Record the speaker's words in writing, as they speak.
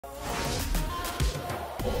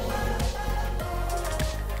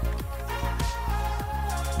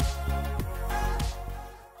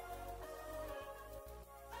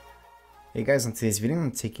Hey guys, in today's video I'm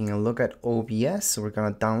taking a look at OBS, so we're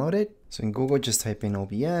gonna download it. So in Google just type in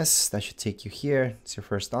OBS, that should take you here. It's your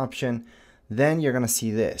first option. Then you're gonna see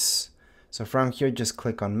this. So from here just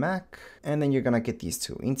click on Mac and then you're gonna get these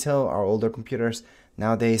two. Intel are older computers.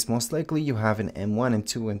 Nowadays most likely you have an M1,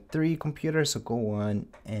 M2, and 3 computer, so go on,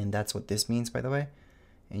 and that's what this means by the way,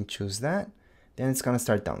 and choose that. Then it's gonna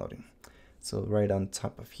start downloading. So right on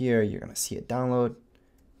top of here you're gonna see it download.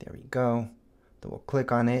 There we go. Then we'll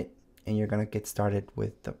click on it and you're gonna get started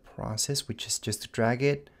with the process, which is just to drag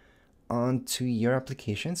it onto your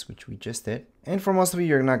applications, which we just did. And for most of you,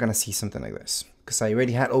 you're not gonna see something like this because I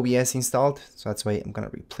already had OBS installed, so that's why I'm gonna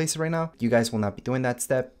replace it right now. You guys will not be doing that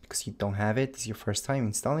step because you don't have it. This is your first time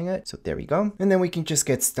installing it. So there we go. And then we can just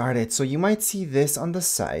get started. So you might see this on the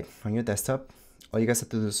side on your desktop. All you guys have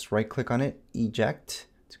to do is right click on it, eject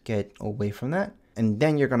to get away from that. And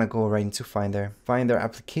then you're gonna go right into Finder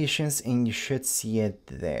applications, and you should see it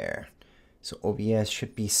there. So OBS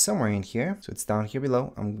should be somewhere in here. So it's down here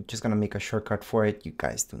below. I'm just gonna make a shortcut for it. You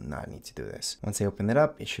guys do not need to do this. Once I open it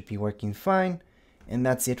up, it should be working fine. And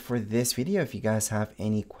that's it for this video. If you guys have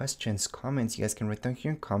any questions, comments, you guys can write down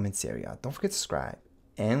here in the comments area. Don't forget to subscribe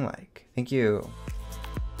and like. Thank you.